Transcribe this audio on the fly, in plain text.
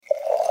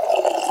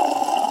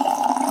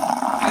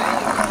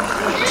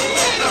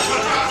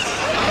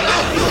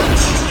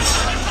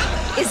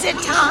Is it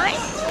time?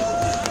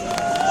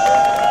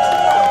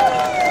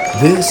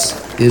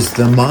 This is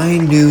the My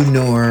New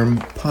Norm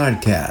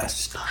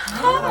podcast,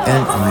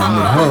 and I'm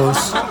your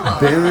host,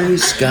 Barry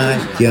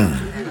Scott Young.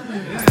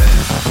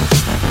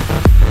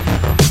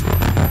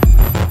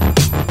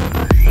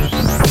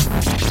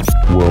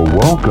 Well,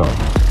 welcome.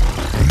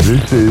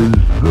 This is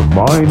the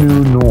My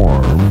New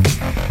Norm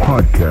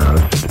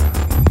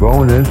podcast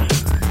bonus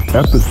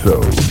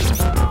episode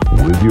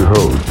with your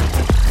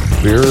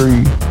host,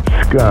 Barry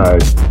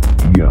Scott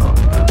Young.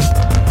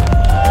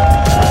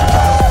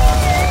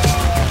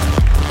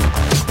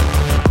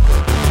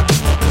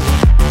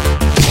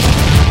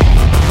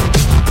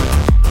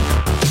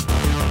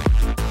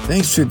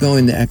 Thanks for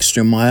going the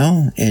extra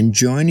mile and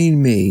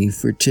joining me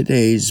for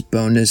today's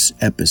bonus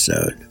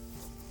episode.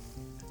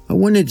 I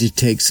wanted to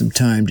take some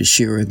time to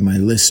share with my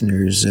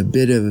listeners a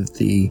bit of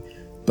the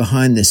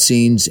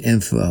behind-the-scenes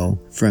info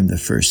from the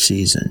first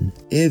season.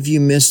 If you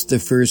missed the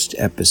first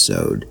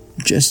episode,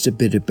 just a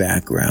bit of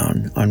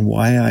background on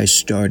why I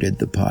started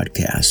the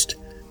podcast.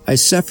 I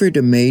suffered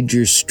a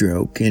major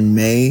stroke in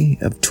May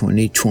of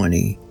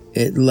 2020.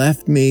 It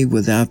left me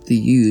without the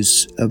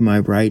use of my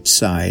right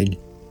side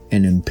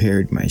and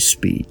impaired my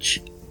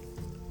speech.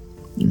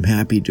 I'm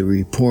happy to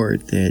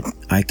report that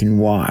I can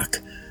walk,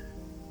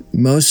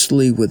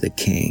 mostly with a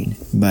cane,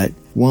 but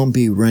won't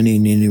be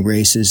running any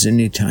races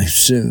anytime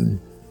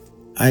soon.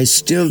 I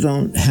still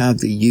don't have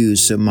the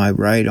use of my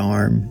right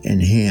arm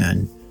and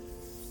hand,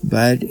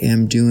 but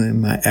am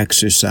doing my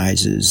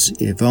exercises,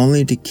 if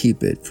only to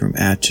keep it from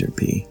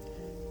atrophy.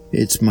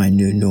 It's my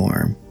new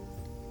norm.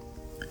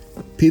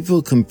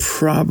 People can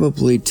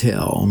probably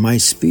tell my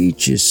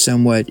speech is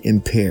somewhat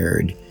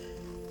impaired,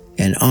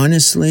 and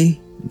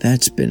honestly,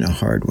 that's been a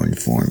hard one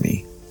for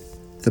me.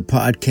 The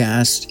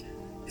podcast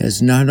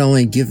has not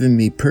only given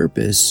me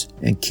purpose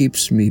and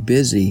keeps me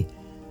busy,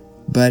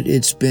 but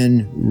it's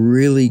been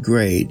really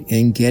great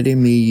in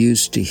getting me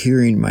used to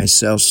hearing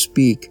myself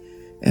speak,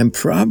 and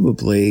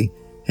probably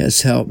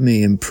has helped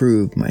me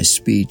improve my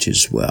speech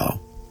as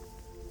well.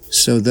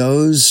 So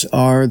those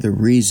are the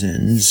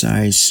reasons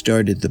I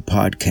started the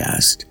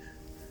podcast.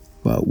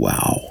 But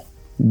wow,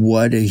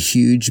 what a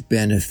huge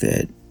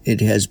benefit it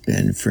has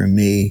been for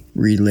me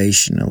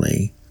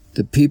relationally.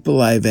 The people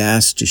I've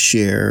asked to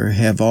share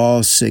have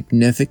all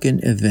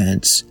significant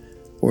events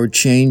or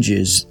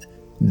changes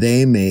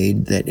they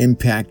made that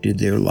impacted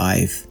their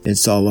life.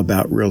 It's all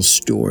about real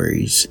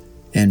stories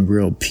and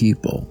real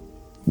people.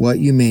 What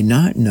you may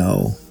not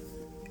know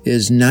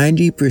is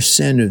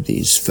 90% of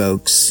these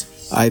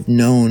folks I've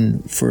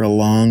known for a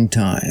long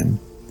time,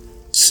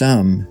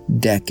 some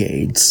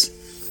decades.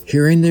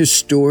 Hearing their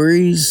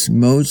stories,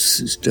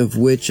 most of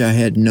which I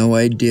had no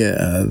idea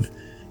of,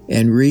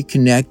 and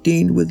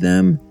reconnecting with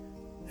them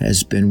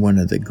has been one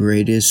of the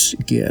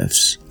greatest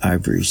gifts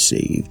I've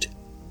received.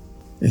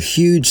 A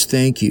huge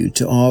thank you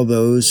to all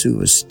those who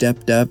have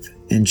stepped up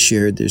and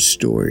shared their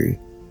story.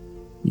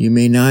 You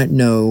may not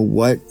know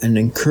what an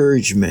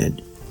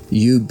encouragement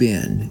you've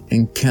been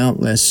in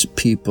countless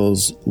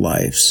people's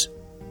lives.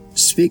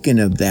 Speaking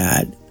of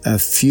that, a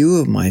few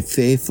of my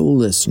faithful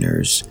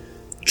listeners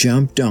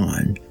jumped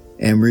on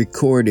and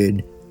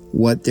recorded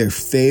what their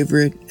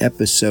favorite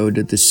episode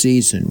of the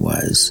season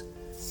was.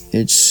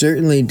 It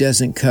certainly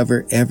doesn't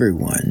cover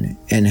everyone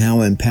and how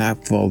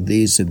impactful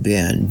these have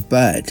been,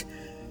 but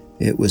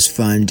it was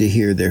fun to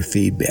hear their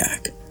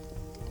feedback.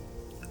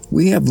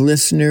 We have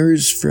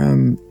listeners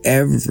from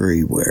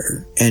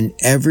everywhere and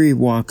every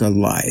walk of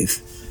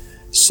life,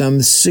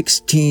 some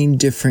 16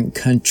 different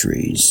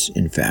countries,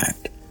 in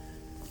fact.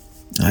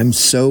 I'm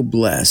so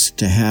blessed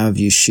to have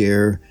you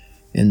share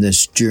in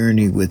this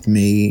journey with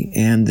me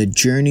and the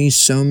journey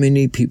so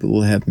many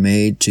people have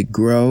made to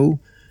grow,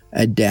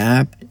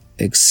 adapt,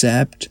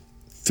 accept,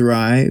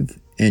 thrive,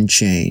 and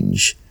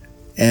change.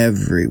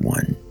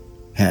 Everyone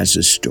has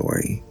a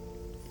story.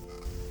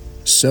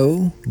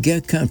 So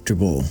get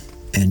comfortable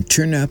and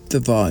turn up the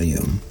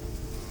volume.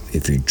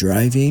 If you're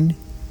driving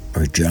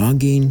or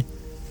jogging,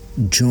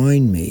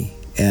 join me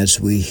as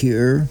we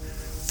hear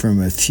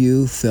from a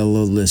few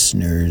fellow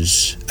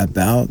listeners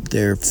about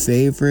their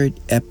favorite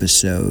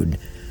episode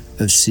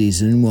of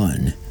Season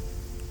 1.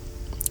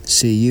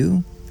 See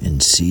you in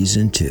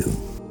Season 2.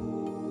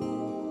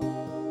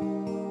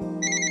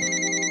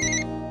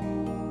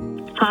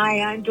 Hi,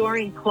 I'm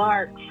Doreen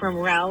Clark from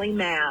Raleigh,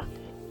 Mass.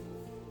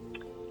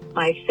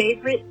 My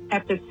favorite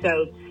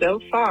episode so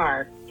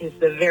far is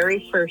the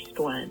very first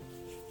one,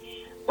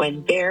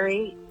 when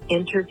Barry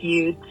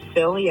interviewed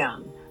Phil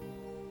Young.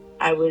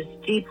 I was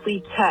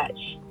deeply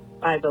touched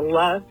by the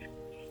love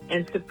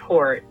and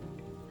support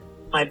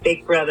my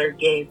big brother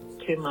gave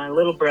to my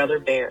little brother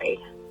Barry.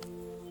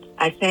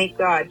 I thank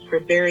God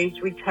for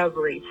Barry's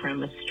recovery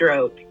from a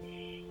stroke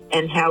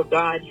and how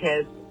God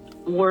has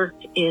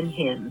worked in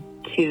him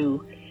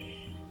to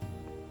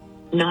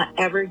not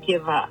ever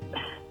give up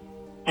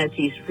as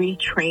he's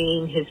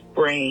retraining his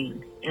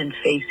brain and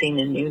facing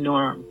a new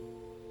norm.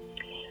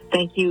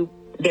 Thank you,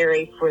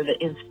 Barry, for the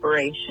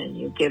inspiration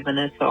you've given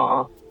us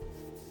all.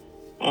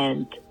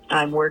 And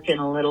I'm working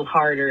a little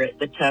harder at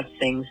the tough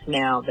things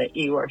now that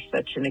you are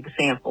such an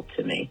example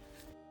to me.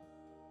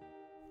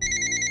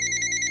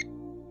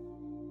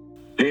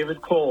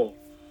 David Cole,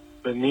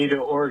 Bonita,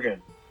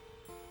 Oregon.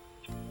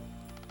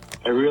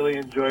 I really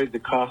enjoyed the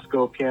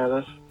Costco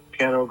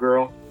Piano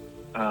Girl,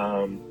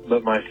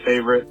 but my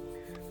favorite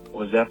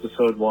was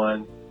episode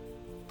 1.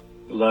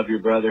 The Love Your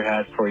Brother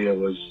Had For You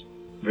was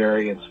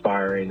very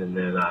inspiring, and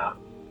then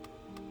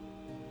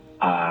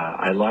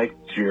I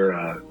liked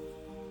your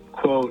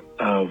quote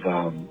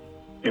of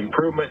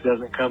improvement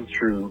doesn't come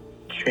through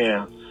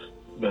chance,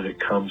 but it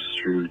comes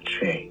through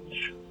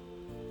change.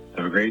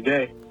 Have a great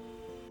day.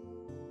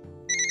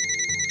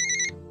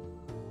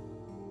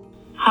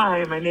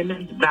 Hi, my name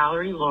is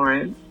Valerie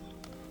Lawrence.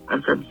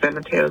 I'm from San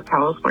Mateo,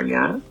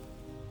 California.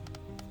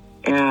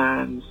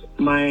 And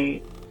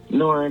my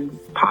Norm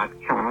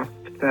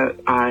podcast that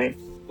I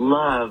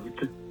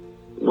loved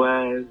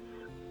was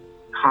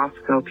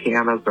Costco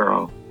Piano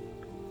Girl.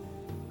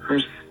 Her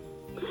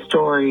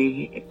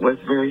story was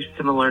very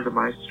similar to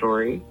my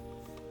story.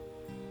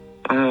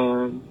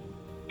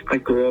 I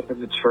grew up in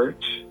the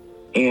church,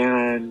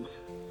 and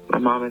my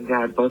mom and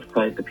dad both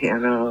played the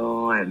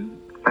piano and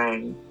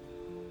sang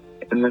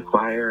in the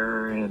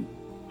choir, and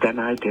then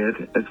I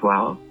did as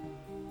well.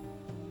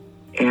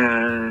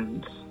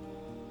 And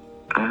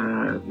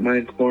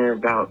mine's more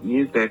about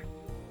music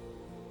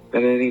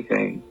than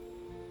anything.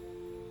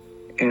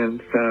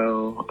 And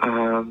so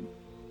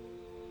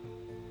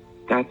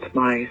that's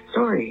my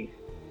story.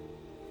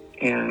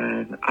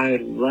 And I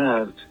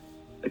loved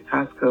the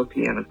Costco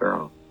Piano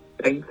Girl.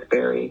 Thanks,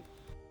 Barry.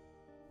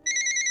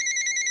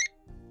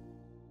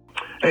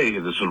 Hey,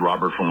 this is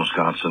Robert from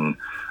Wisconsin.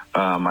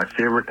 My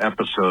favorite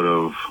episode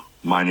of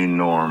My New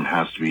Norm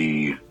has to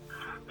be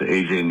the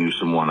AJ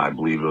Newsom one. I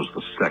believe it was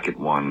the second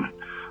one.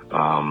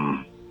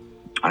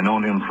 I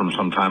known him from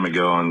some time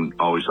ago and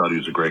always thought he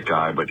was a great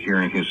guy, but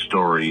hearing his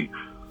story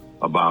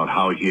about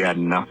how he had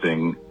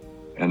nothing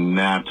and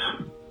that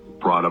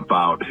brought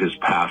about his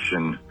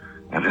passion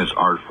and his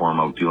art form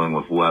of dealing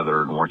with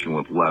leather and working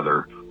with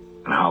leather,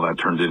 and how that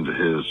turned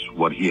into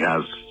what he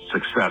has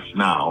success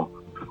now.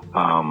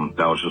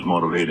 That was just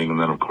motivating. And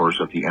then, of course,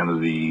 at the end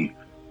of the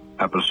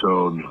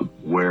episode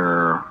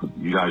where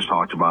you guys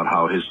talked about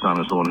how his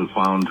son is the one who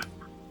found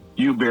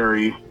you,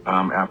 Barry,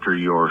 after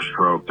your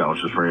stroke, that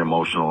was just very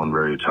emotional and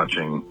very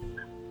touching.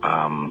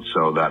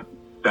 So that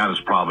is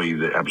probably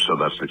the episode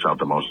that sticks out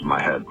the most in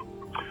my head.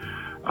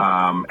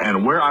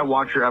 And where I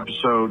watch your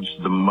episodes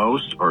the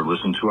most, or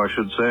listen to, I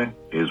should say,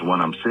 is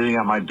when I'm sitting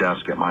at my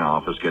desk at my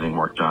office getting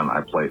work done.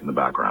 I play it in the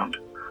background.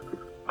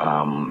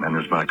 And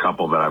there's been a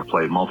couple that I've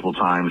played multiple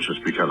times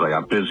just because I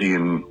got busy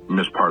and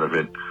missed part of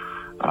it.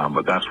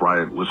 But that's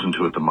where I listen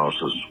to it the most,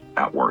 is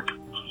at work.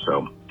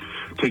 So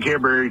take care,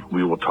 Barry.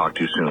 We will talk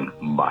to you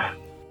soon. Bye.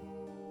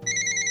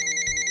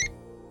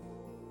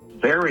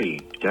 Barry,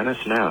 Dennis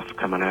Neff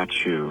coming at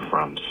you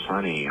from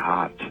sunny,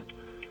 hot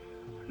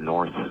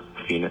North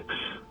Phoenix,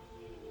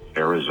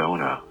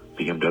 Arizona,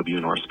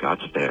 BMW North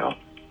Scottsdale.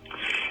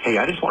 Hey,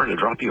 I just wanted to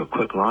drop you a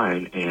quick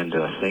line and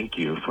thank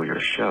you for your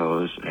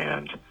shows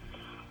and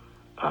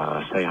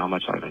say how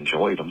much I've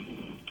enjoyed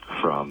them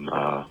from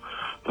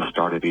the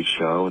start of each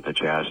show. The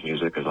jazz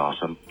music is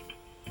awesome.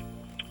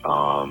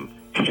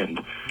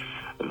 And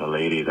the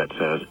lady that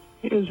says,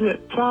 "Is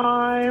it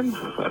time?"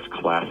 That's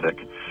classic.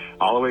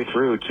 All the way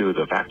through to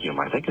the vacuum.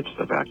 I think it's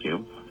the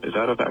vacuum. Is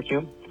that a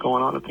vacuum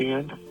going on at the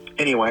end?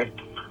 Anyway,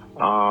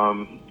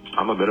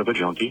 I'm a bit of a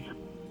junkie,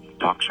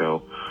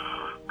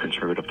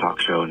 conservative talk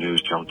show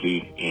news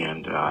junkie,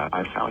 and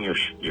I found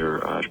your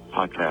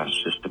podcast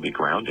just to be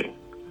grounding.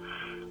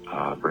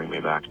 Bring me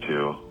back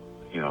to,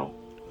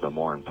 the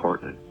more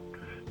important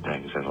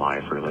things in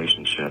life,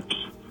 relationships.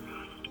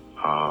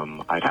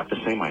 I'd have to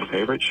say my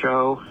favorite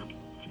show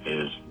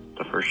is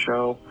the first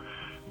show,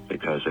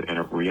 because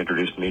it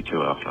reintroduced me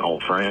to an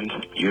old friend,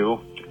 you,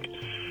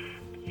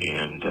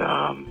 and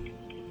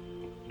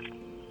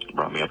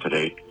brought me up to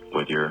date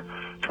with your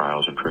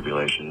trials and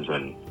tribulations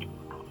and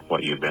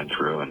what you've been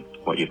through and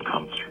what you've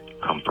come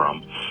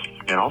from.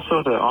 And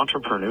also the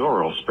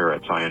entrepreneurial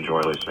spirits I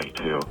enjoy listening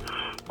to,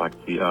 like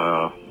the,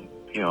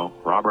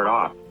 Robert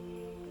Ott,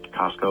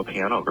 Costco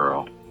Piano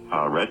Girl,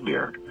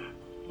 Redbeard.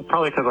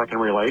 Probably because I can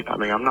relate. I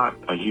mean, I'm not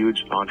a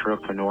huge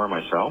entrepreneur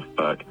myself,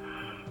 but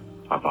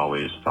I've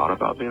always thought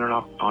about being an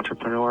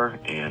entrepreneur,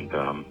 and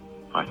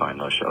I find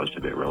those shows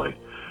to be really,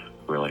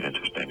 really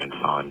interesting and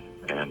fun.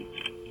 And,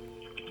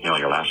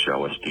 your last show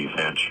was Steve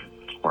Finch,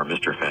 or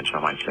Mr. Finch, I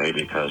might say,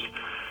 because,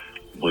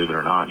 believe it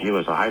or not, he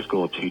was a high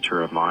school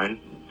teacher of mine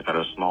at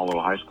a small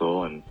little high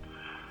school in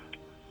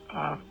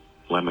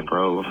Lemon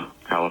Grove,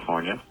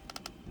 California,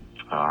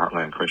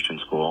 Heartland Christian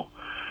School,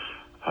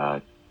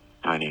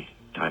 tiny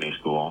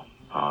school.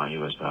 He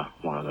was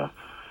one of the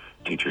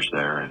teachers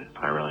there, and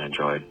I really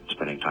enjoyed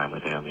spending time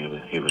with him.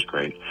 He was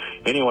great.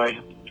 Anyway,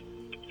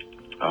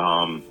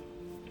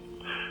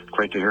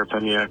 great to hear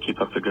from you.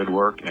 Keep up the good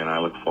work, and I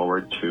look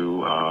forward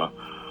to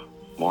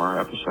more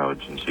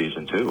episodes in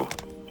season 2.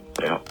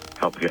 They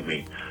help get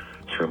me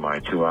through my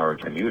 2-hour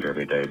commute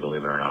every day,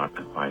 believe it or not.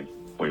 My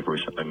we've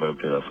recently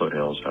moved to the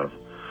foothills of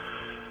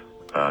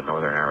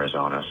northern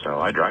Arizona, so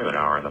I drive an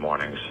hour in the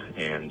mornings,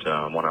 and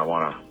when I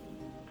want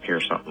to hear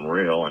something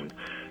real and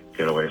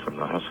get away from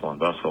the hustle and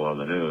bustle of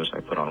the news, I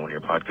put on one of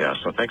your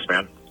podcasts. So thanks,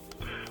 man.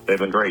 They've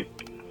been great.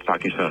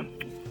 Talk to you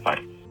soon. Bye.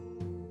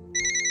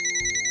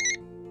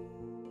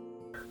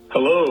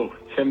 Hello,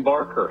 Tim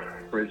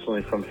Barker,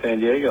 originally from San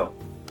Diego,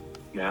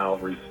 now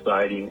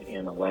residing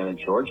in Atlanta,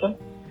 Georgia.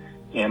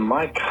 And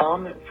my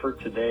comment for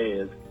today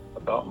is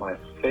about my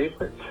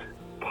favorite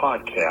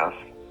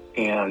podcast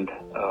and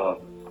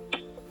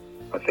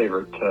my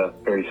favorite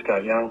Barry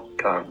Scott Young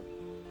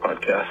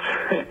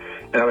podcast.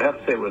 And I would have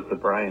to say it was the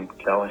Brian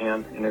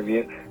Callahan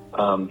interview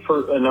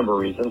for a number of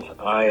reasons.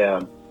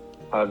 I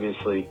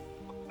obviously,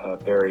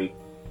 Barry,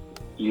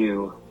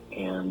 you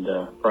and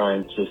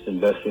Brian just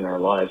investing in our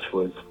lives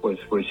was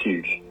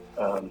huge.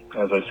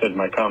 As I said in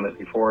my comment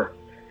before,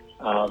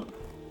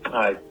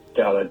 I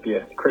doubt I'd be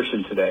a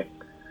Christian today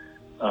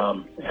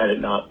had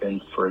it not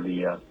been for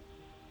the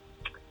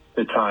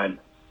time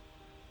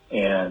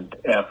and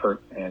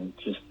effort and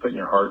just putting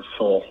your heart and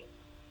soul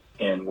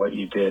in what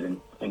you did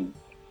and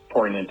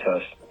pouring into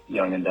us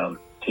young and dumb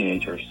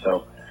teenagers.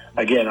 So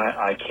again,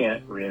 I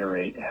can't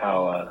reiterate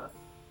how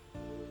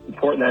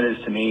important that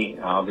is to me.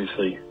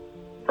 Obviously,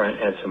 Brent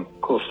had some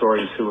cool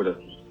stories. Who would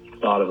have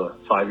thought of a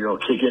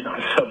 5-year-old kid getting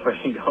on a subway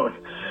and going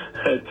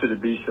to the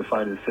beach to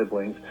find his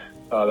siblings?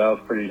 That was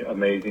pretty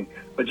amazing.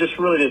 But just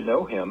really didn't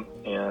know him,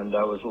 and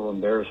I was a little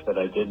embarrassed that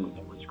I didn't.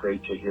 It was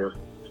great to hear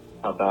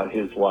about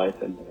his life,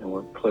 and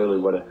clearly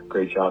what a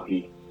great job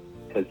he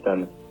has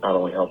done, not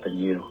only helping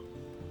you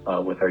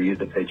with our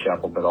youth at Faith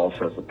Chapel, but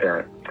also as a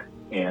parent.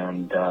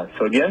 And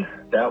so again,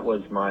 that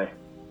was my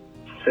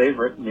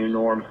favorite New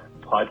Norm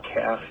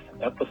podcast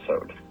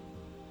episode.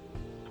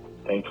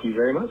 Thank you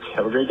very much.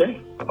 Have a great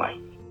day. Bye-bye.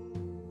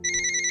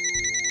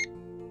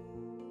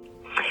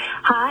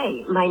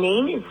 Hi, my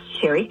name is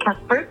Sherry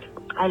Cuthbert.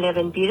 I live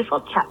in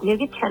beautiful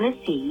Chattanooga,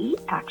 Tennessee,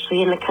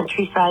 actually in the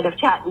countryside of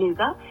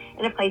Chattanooga,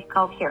 in a place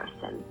called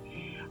Harrison.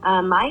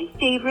 My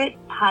favorite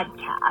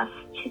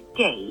podcast to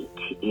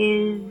date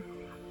is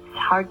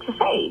hard to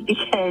say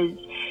because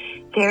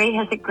Barry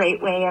has a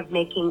great way of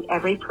making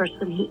every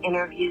person he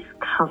interviews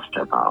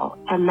comfortable,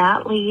 and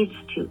that leads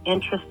to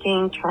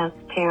interesting,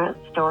 transparent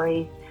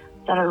stories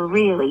that are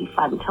really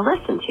fun to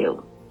listen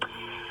to.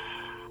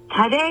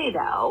 Today,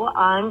 though,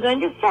 I'm going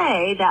to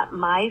say that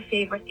my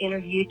favorite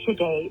interview to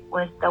date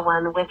was the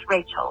one with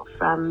Rachel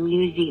from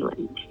New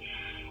Zealand.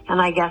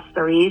 And I guess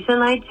the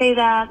reason I'd say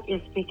that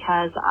is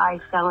because I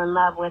fell in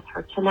love with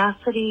her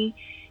tenacity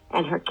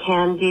and her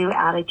can-do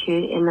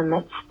attitude in the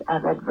midst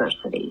of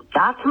adversity.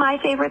 That's my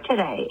favorite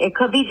today. It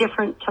could be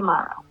different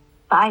tomorrow.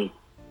 Bye.